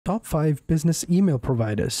Top 5 business email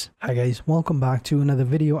providers. Hi guys, welcome back to another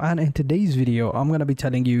video, and in today's video I'm going to be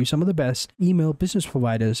telling you some of the best email business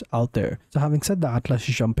providers out there. So having said that, let's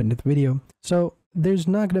just jump into the video. So there's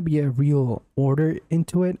not going to be a real order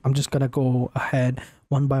into it. I'm just going to go ahead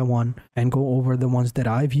one by one and go over the ones that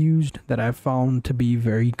I've used that I've found to be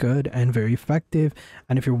very good and very effective.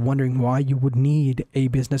 And if you're wondering why you would need a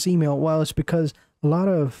business email, well, it's because a lot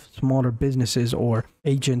of smaller businesses or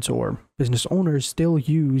agents or business owners still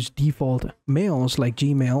use default mails like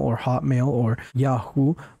Gmail or Hotmail or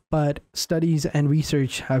Yahoo. But studies and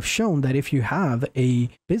research have shown that if you have a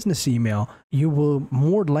business email, you will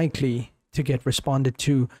more likely to get responded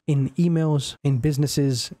to in emails, in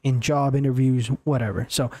businesses, in job interviews, whatever.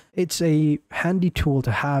 So it's a handy tool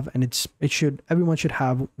to have, and everyone should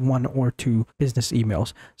have one or two business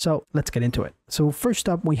emails. So let's get into it. So first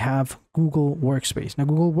up, we have Google Workspace. Now,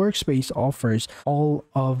 Google Workspace offers all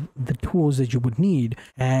of the tools that you would need,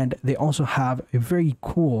 and they also have a very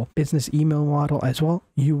cool business email model as well.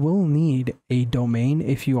 You will need a domain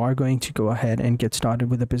if you are going to go ahead and get started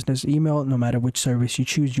with a business email. No matter which service you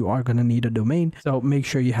choose, you are going to need a domain. So make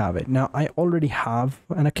sure you have it. Now, I already have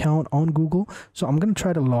an account on Google, so I'm going to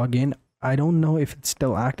try to log in. I don't know if it's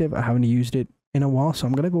still active. I haven't used it in a while, so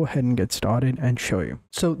I'm going to go ahead and get started and show you.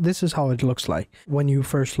 So this is how it looks like when you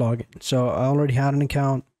first log in. So I already had an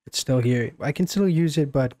account. It's still here. I can still use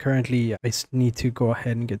it, but currently I need to go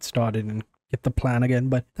ahead and get started and get the plan again,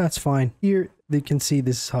 but that's fine. Here they can see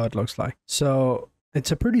this is how it looks like. So it's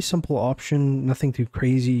a pretty simple option, nothing too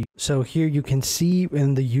crazy. So here you can see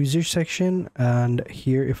in the user section, and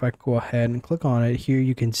here if I go ahead and click on it, here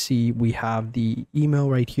you can see we have the email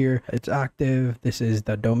right here. It's active. This is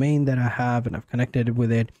the domain that I have, and I've connected it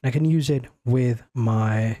with it. I can use it with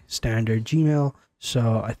my standard Gmail.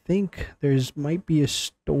 So I think might be a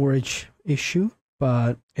storage issue,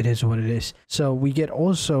 but it is what it is. So we get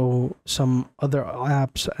also some other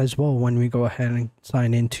apps as well when we go ahead and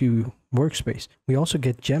sign into Workspace. We also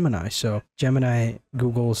get Gemini. So Gemini,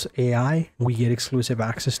 Google's AI, we get exclusive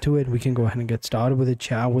access to it. We can go ahead and get started with it,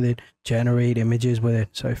 chat with it, generate images with it.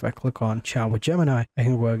 So if I click on chat with Gemini, I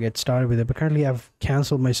can go and get started with it. But currently I've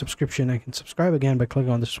canceled my subscription. I can subscribe again by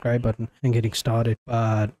clicking on the subscribe button and getting started.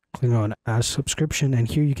 But click on add subscription, and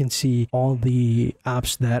here you can see all the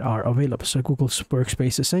apps that are available. So Google's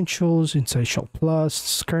Workspace Essentials, Essential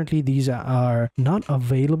Plus. Currently these are not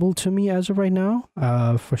available to me as of right now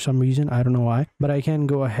for some reason. I don't know why, but I can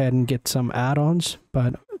go ahead and get some add-ons.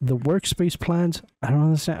 But the workspace plans, I don't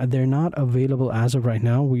understand, they're not available as of right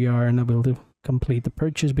now. We are unable to complete the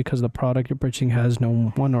purchase because the product you're purchasing has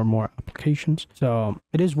no one or more applications. So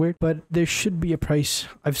it is weird, but there should be a price.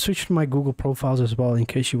 I've switched my Google profiles as well in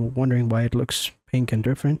case you were wondering why it looks pink and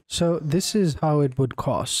different. So this is how it would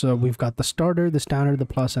cost. So we've got the starter, the standard, the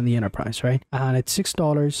plus, and the enterprise, right? And it's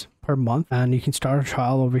 $6 per month, and you can start a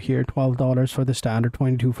trial over here. $12 for the standard,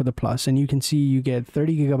 $22 for the plus, and you can see you get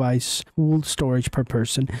 30 gigabytes pooled storage per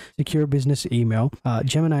person, secure business email,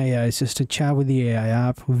 Gemini AI assisted, chat with the AI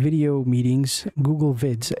app, video meetings, Google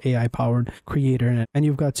Vids AI powered creator, and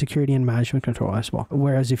you've got security and management control as well.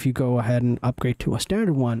 Whereas if you go ahead and upgrade to a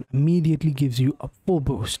standard one, immediately gives you a full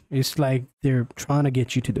boost. It's like they're trying to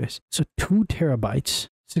get you to this. So 2 terabytes,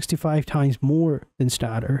 65 times more than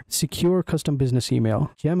standard, secure custom business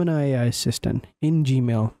email, Gemini AI assistant in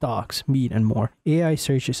Gmail, Docs, Meet, and more, AI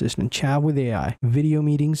search assistant, chat with AI, video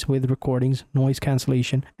meetings with recordings, noise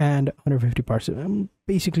cancellation, and 150 parts.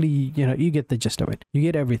 Basically, you get the gist of it. You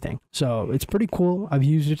get everything. So it's pretty cool. I've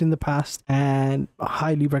used it in the past and I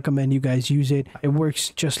highly recommend you guys use it. It works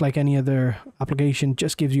just like any other application,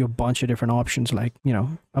 just gives you a bunch of different options, like,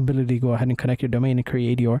 ability to go ahead and connect your domain and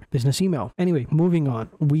create your business email. Anyway, moving on,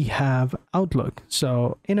 we have Outlook.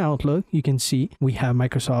 So in Outlook, you can see we have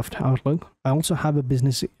Microsoft Outlook. I also have a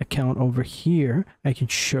business account over here. I can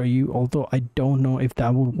show you, although I don't know if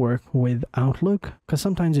that would work with Outlook because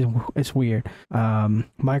sometimes it's weird.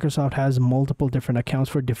 Microsoft has multiple different accounts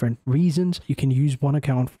for different reasons. You can use one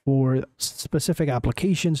account for specific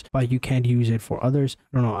applications, but you can't use it for others.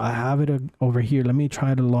 I don't know. I have it over here. Let me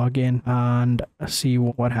try to log in and see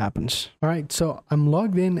what happens. All right, so I'm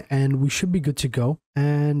logged in and we should be good to go.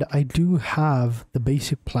 And I do have the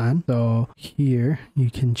basic plan. So here you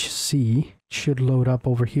can see, it should load up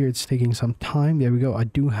over here. It's taking some time. There we go. I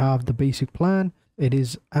do have the basic plan. It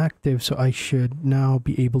is active, so I should now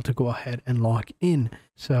be able to go ahead and log in.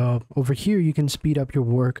 So over here, you can speed up your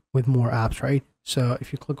work with more apps, right? So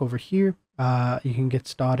if you click over here, you can get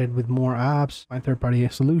started with more apps, find third-party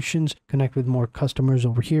solutions, connect with more customers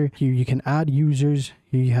over here. Here you can add users.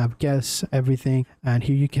 Here you have guests, everything. And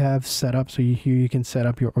here you can have setup. So here you can set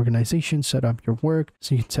up your organization, set up your work.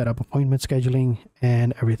 So you can set up appointment scheduling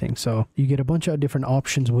and everything. So you get a bunch of different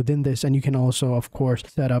options within this. And you can also, of course,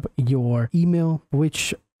 set up your email,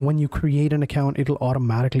 which when you create an account, it'll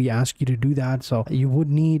automatically ask you to do that. So you would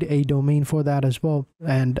need a domain for that as well.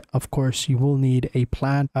 And of course, you will need a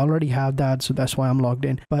plan. I already have that, so that's why I'm logged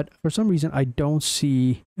in. But for some reason, I don't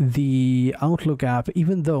see the Outlook app,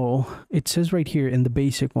 even though it says right here in the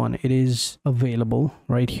basic one, it is available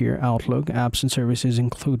right here, Outlook, apps and services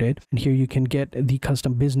included. And here you can get the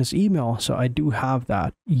custom business email. So I do have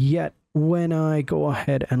that. Yet when I go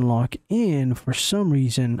ahead and log in, for some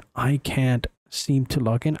reason, I can't seem to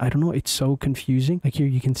log in. I don't know, it's so confusing. Like here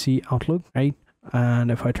you can see Outlook, right? And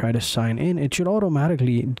if I try to sign in, it should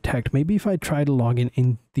automatically detect. Maybe if I try to log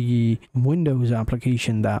in the Windows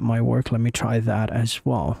application, that might work. Let me try that as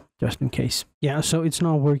well, just in case. Yeah, so it's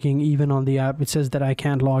not working even on the app. It says that I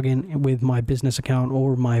can't log in with my business account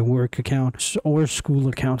or my work account or school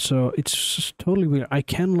account. So it's totally weird. I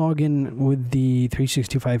can log in with the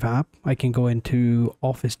 365 app. I can go into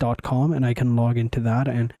office.com and I can log into that.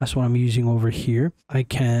 And that's what I'm using over here. I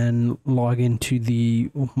can log into the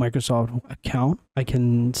Microsoft account. I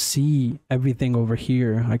can see everything over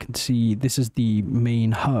here. I can see this is the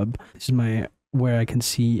main hub. This is where I can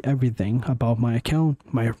see everything about my account,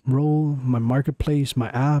 my role, my marketplace, my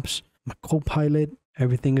apps, my Copilot.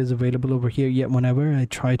 Everything is available over here. Yet whenever I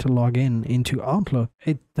try to log in into Outlook,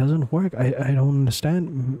 it doesn't work. I don't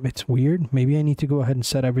understand. It's weird. Maybe I need to go ahead and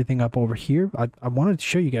set everything up over here. I wanted to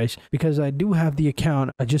show you guys because I do have the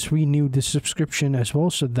account. I just renewed the subscription as well,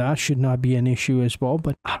 so that should not be an issue as well.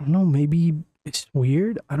 But I don't know, maybe it's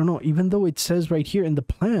weird. I don't know, even though it says right here in the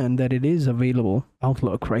plan that it is available.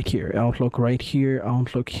 Outlook right here, Outlook right here,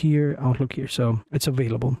 Outlook here, Outlook here. So it's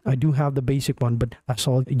available. I do have the basic one, but I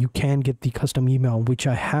saw you can get the custom email, which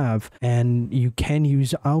I have, and you can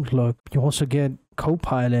use Outlook. You also get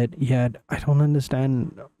Copilot, yet I don't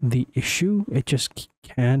understand the issue. It just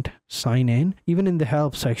can't sign in. Even in the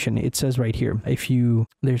help section, it says right here,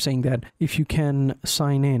 they're saying that if you can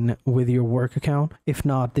sign in with your work account, if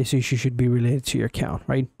not, this issue should be related to your account,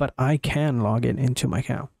 right? But I can log in into my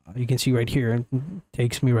account. You can see right here, it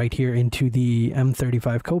takes me right here into the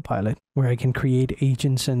M35 Copilot where I can create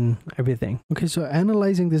agents and everything. Okay, so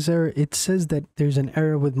analyzing this error, it says that there's an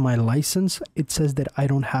error with my license. It says that I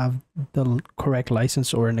don't have the correct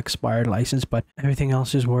license or an expired license, but everything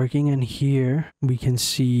else is working. And here we can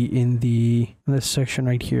see in this section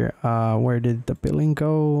right here, where did the billing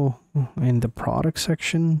go? In the product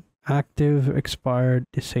section, active, expired,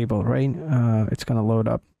 disabled, right? It's gonna load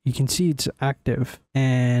up. You can see it's active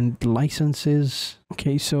and licenses.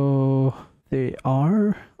 Okay, so they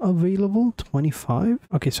are available, 25.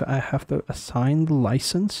 Okay, so I have to assign the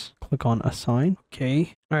license. Click on assign.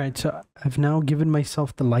 Okay. All right, so I've now given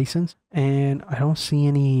myself the license and I don't see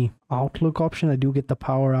any Outlook option. I do get the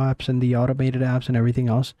power apps and the automated apps and everything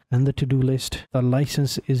else and the to-do list. The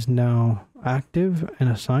license is now active and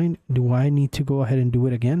assigned. Do I need to go ahead and do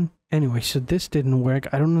it again? Anyway, so this didn't work.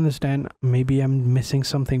 I don't understand. Maybe I'm missing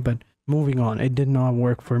something, but moving on. It did not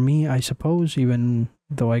work for me, I suppose, even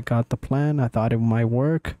though I got the plan. I thought it might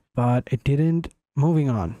work, but it didn't. Moving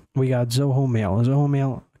on. We got Zoho Mail. Zoho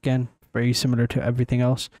Mail, again, very similar to everything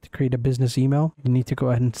else. To create a business email, you need to go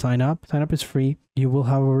ahead and sign up. Sign up is free. You will,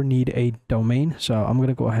 however, need a domain. So I'm going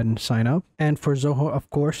to go ahead and sign up. And for Zoho, of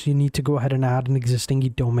course, you need to go ahead and add an existing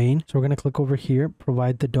domain. So we're going to click over here,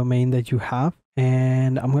 provide the domain that you have.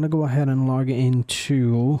 And I'm going to go ahead and log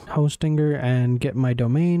into Hostinger and get my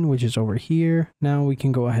domain, which is over here. Now we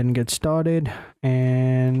can go ahead and get started.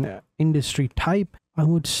 And industry type, I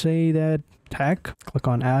would say that tech. Click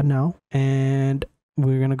on add now. And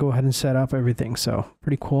we're going to go ahead and set up everything. So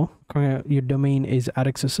pretty cool. Your domain is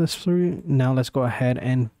added successfully. Now let's go ahead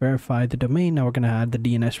and verify the domain. Now we're going to add the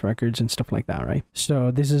DNS records and stuff like that, right? So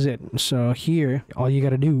this is it. So here, all you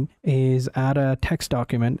got to do is add a text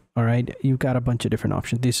document. All right. You've got a bunch of different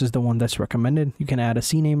options. This is the one that's recommended. You can add a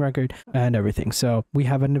CNAME record and everything. So we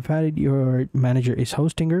have identified your manager is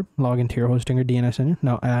Hostinger. Log into your Hostinger DNS engine.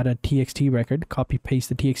 Now add a TXT record. Copy paste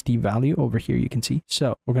the TXT value over here. You can see.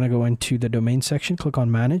 So we're going to go into the domain section. Click on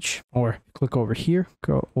manage or click over here.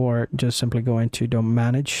 Or just simply go into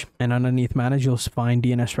manage, and underneath manage you'll find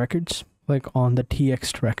DNS records. Click on the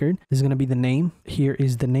TXT record. This is going to be the name. Here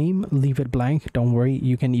is the name. Leave it blank. Don't worry,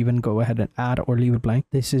 you can even go ahead and add or leave it blank.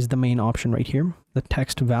 This is the main option right here, the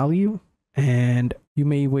text value, and you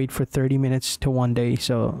may wait for 30 minutes to 1 day.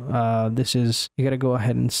 So this is, you got to go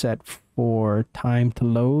ahead and set for time to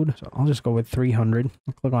load. So I'll just go with 300.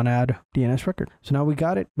 Click on add DNS record. So now we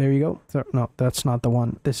got it. There you go. So no, that's not the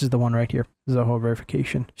one. This is the one right here. Zoho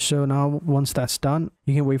verification. So now once that's done,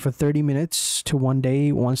 you can wait for 30 minutes to 1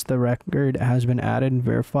 day. Once the record has been added and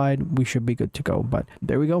verified, we should be good to go. But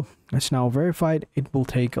there we go. It's now verified. It will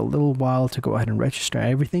take a little while to go ahead and register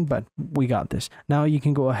everything, but we got this. Now you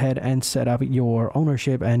can go ahead and set up your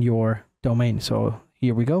ownership and your domain. So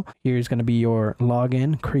here we go. Here's going to be your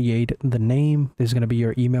login. Create the name. This is going to be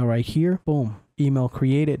your email right here. Boom. Email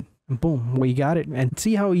created. Boom, we got it. And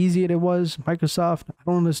see how easy it was. Microsoft, I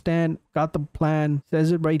don't understand. Got the plan,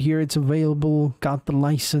 says it right here, it's available. Got the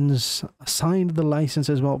license, assigned the license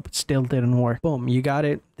as well, but still didn't work. Boom, you got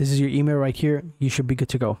it. This is your email right here. You should be good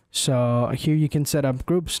to go. So here you can set up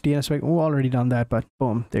groups, DNS. Oh, already done that, but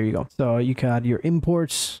boom, there you go. So you got your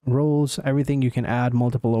imports, roles, everything. You can add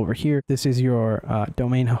multiple over here. This is your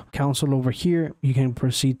domain console over here. You can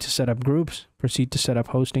proceed to set up groups, proceed to set up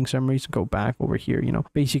hosting summaries, go back over here, you know,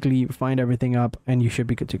 basically find everything up and you should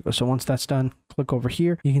be good to go. So once that's done, click over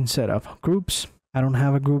here. You can set up groups. I don't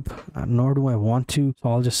have a group, nor do I want to, so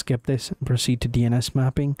I'll just skip this and proceed to DNS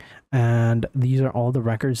mapping. And these are all the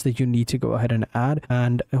records that you need to go ahead and add.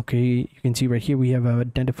 And okay, you can see right here we have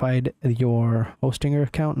identified your hosting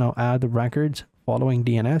account. Now add the records following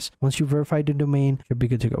DNS. Once you verify the domain, you'll be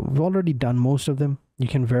good to go. We've already done most of them. You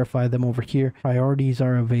can verify them over here. Priorities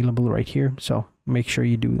are available right here, so make sure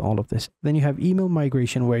you do all of this. Then you have email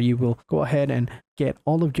migration, where you will go ahead and get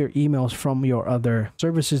all of your emails from your other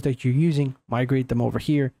services that you're using, migrate them over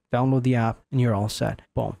here, download the app, and you're all set.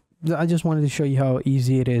 Boom. I just wanted to show you how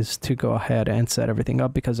easy it is to go ahead and set everything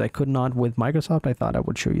up, because I could not with Microsoft. I thought I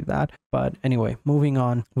would show you that. But anyway, moving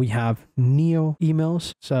on, we have Neo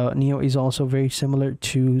emails. So Neo is also very similar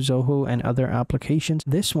to Zoho and other applications.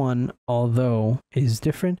 This one, although is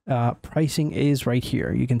different, pricing is right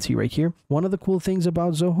here. You can see right here. One of the cool things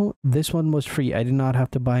about Zoho, this one was free. I did not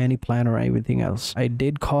have to buy any plan or anything else. It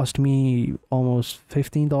did cost me almost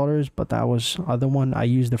 $15, but that was other one. I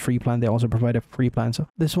used the free plan. They also provide a free plan. So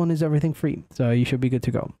this one is everything free. So you should be good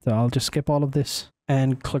to go. So I'll just skip all of this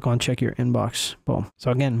and click on check your inbox. Boom.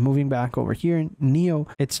 So again, moving back over here, Neo,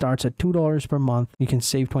 it starts at $2 per month. You can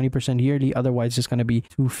save 20% yearly. Otherwise, it's going to be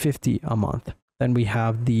 $250 a month. Then we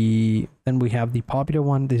have the popular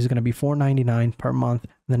one. This is going to be $4.99 per month.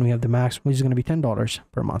 Then we have the max, which is going to be $10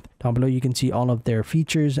 per month. Down below, you can see all of their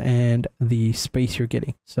features and the space you're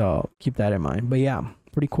getting. So keep that in mind. But yeah,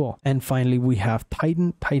 pretty cool. And finally, we have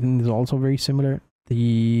Titan. Titan is also very similar.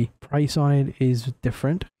 The price on it is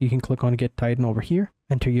different. You can click on get Titan over here,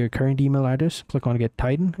 enter your current email address, click on get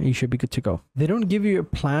Titan, and you should be good to go. They don't give you a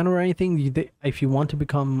plan or anything. If you want to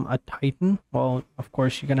become a Titan, well, of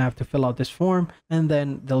course, you're going to have to fill out this form, and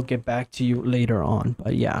then they'll get back to you later on.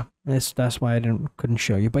 But yeah, that's why I couldn't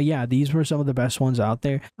show you. But yeah, these were some of the best ones out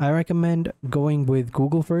there. I recommend going with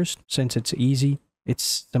Google first, since it's easy.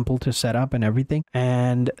 It's simple to set up and everything.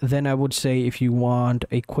 And then I would say if you want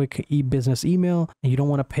a quick business email and you don't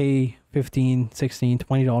want to pay $15, $16,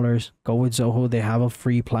 $20, go with Zoho. They have a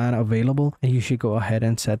free plan available, and you should go ahead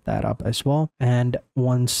and set that up as well. And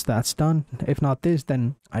once that's done, if not this,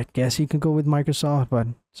 then I guess you can go with Microsoft, but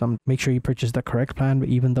make sure you purchase the correct plan. But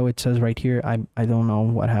even though it says right here, I don't know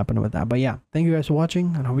what happened with that. But yeah, thank you guys for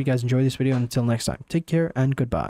watching, and I hope you guys enjoyed this video. Until next time, take care and goodbye.